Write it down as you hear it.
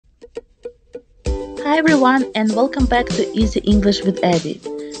Hi everyone and welcome back to Easy English with Eddie.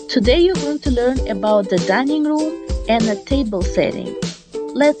 Today you're going to learn about the dining room and a table setting.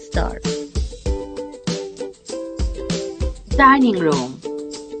 Let's start. Dining room.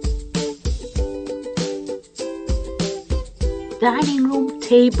 Dining room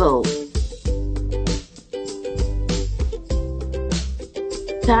table.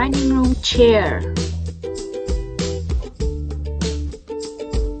 Dining room chair.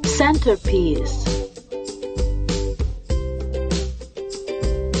 Centerpiece.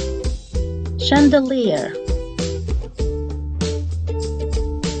 Chandelier.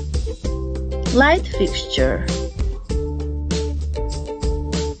 Light fixture.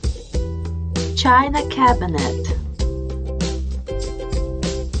 China cabinet.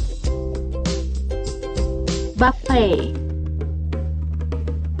 Buffet.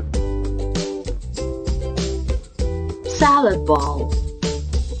 Salad bowl.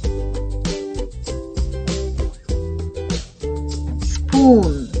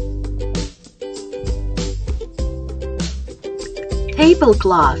 Spoon.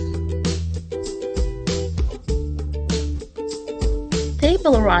 Tablecloth.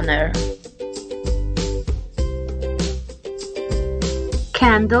 Table runner.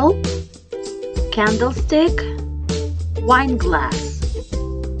 Candle. Candlestick. Wine glass.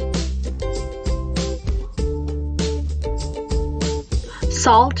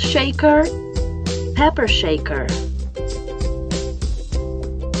 Salt shaker. Pepper shaker.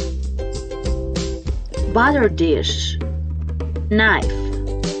 Butter dish. Knife.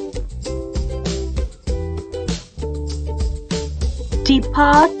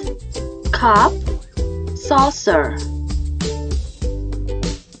 Teapot. Cup. Saucer.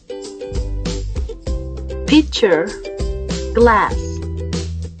 Pitcher. Glass.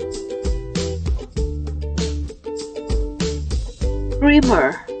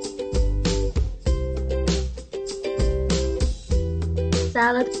 Creamer.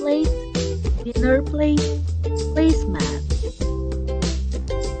 Salad plate. Dinner plate. Placemat.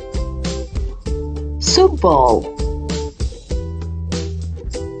 Soup bowl.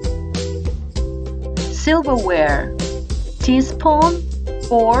 Silverware. Teaspoon.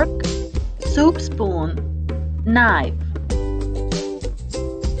 Fork. Soup spoon. Knife.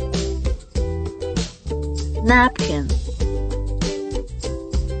 Napkin.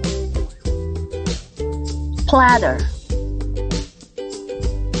 Platter.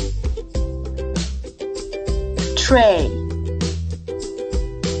 Tray.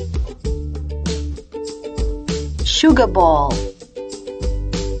 Sugar bowl.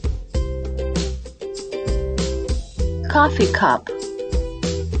 Coffee cup.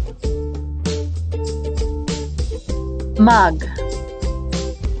 Mug.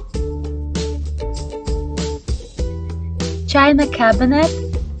 China cabinet.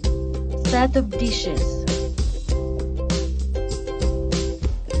 Set of dishes.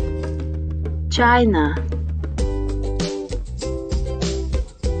 China.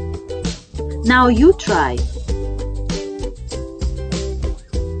 Now you try.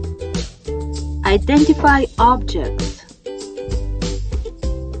 Identify objects.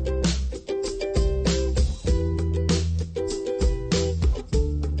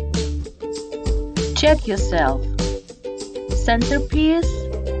 Check yourself. Centerpiece,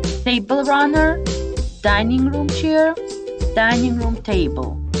 table runner, dining room chair, dining room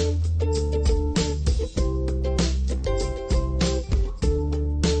table.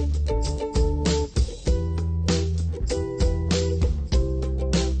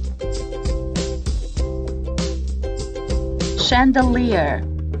 Chandelier,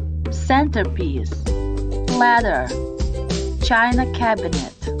 centerpiece, platter, china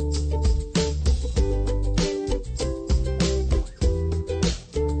cabinet.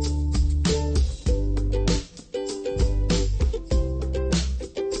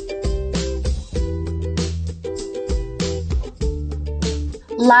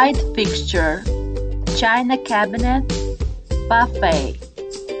 Light fixture, china cabinet, buffet.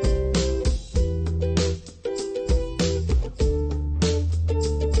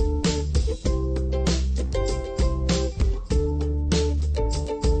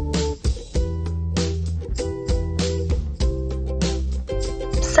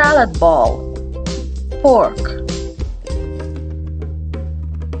 Salad bowl. Fork.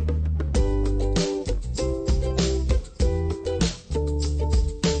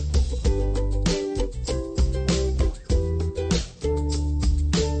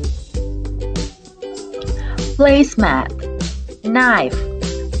 Placemat. Knife.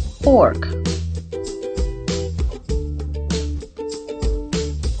 Fork.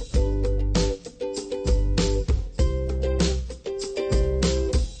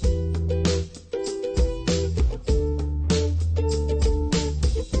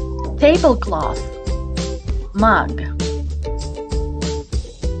 tablecloth, mug.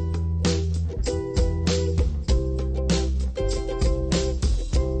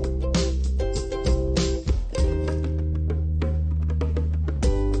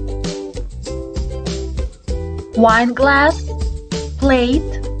 Wine glass, plate,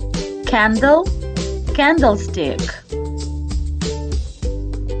 candle, candlestick.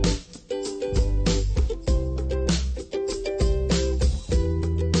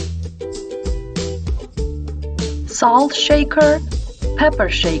 Salt shaker, pepper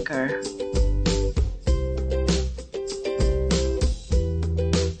shaker.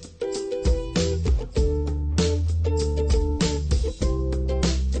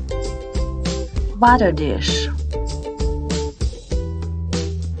 Water dish.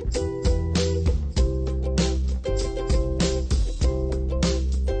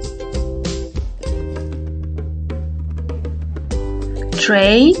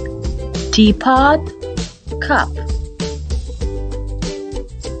 Tray, teapot, cup.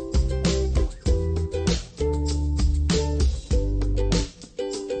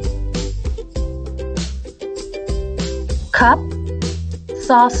 Cup,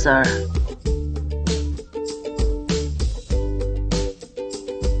 saucer.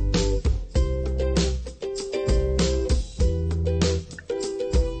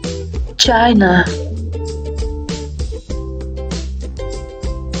 China.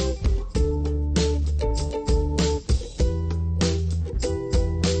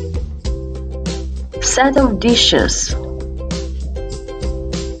 Set of dishes.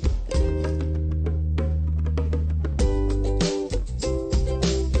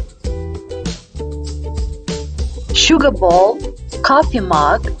 Sugar bowl, coffee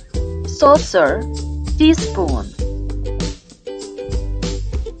mug, saucer, teaspoon.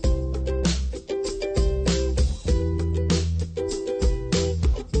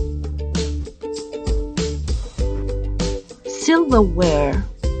 Silverware.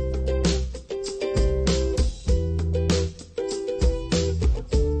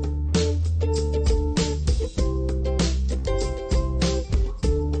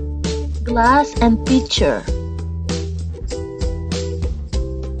 Glass and pitcher.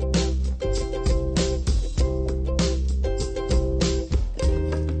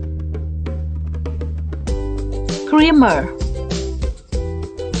 Creamer.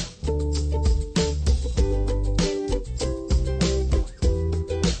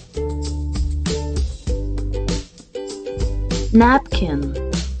 Napkin.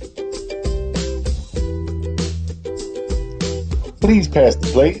 Please pass the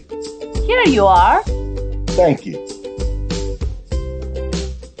plate. Here you are. Thank you.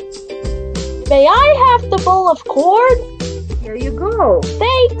 May I have the bowl of corn? Here you go.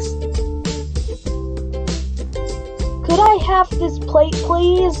 Thanks. Could I have this plate,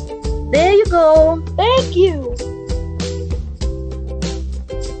 please? There you go. Thank you.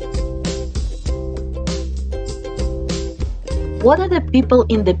 What are the people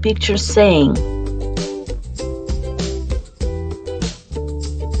in the picture saying?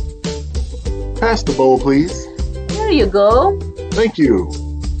 Pass the bowl, please. Here you go. Thank you.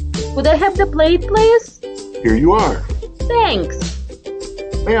 Could I have the plate, please? Here you are. Thanks.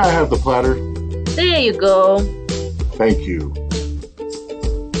 May I have the platter? There you go. Thank you.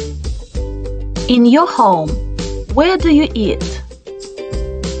 In your home, where do you eat?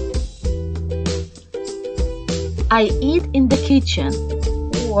 I eat in the kitchen,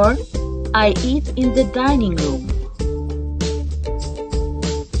 or I eat in the dining room.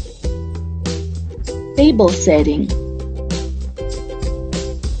 Table setting.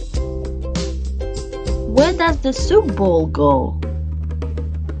 Where does the soup bowl go?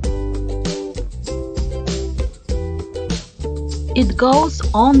 It goes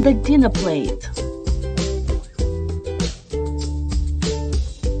on the dinner plate.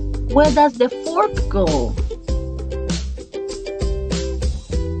 Where does the fork go?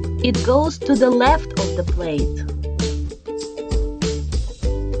 It goes to the left of the plate.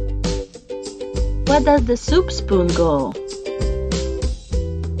 Where does the soup spoon go?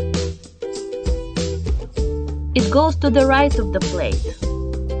 It goes to the right of the plate.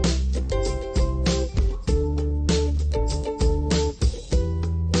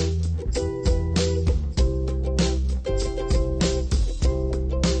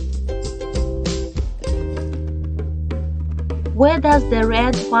 Where does the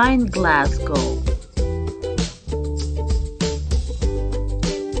red wine glass go?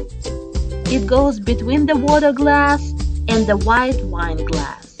 It goes between the water glass and the white wine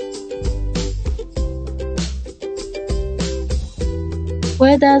glass.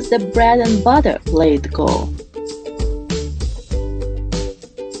 Where does the bread and butter plate go?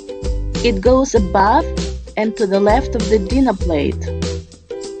 It goes above and to the left of the dinner plate.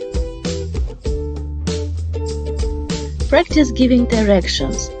 Practice giving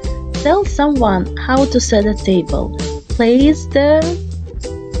directions. Tell someone how to set a table. Place the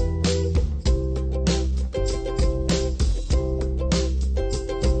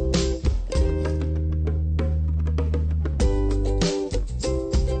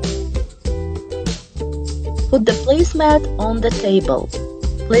Put the placemat on the table.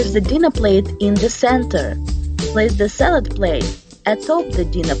 Place the dinner plate in the center. Place the salad plate atop the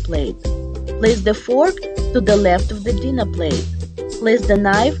dinner plate. Place the fork to the left of the dinner plate. Place the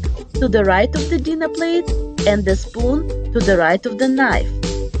knife to the right of the dinner plate and the spoon to the right of the knife.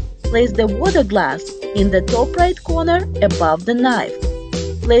 Place the water glass in the top right corner above the knife.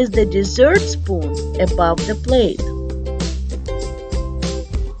 Place the dessert spoon above the plate.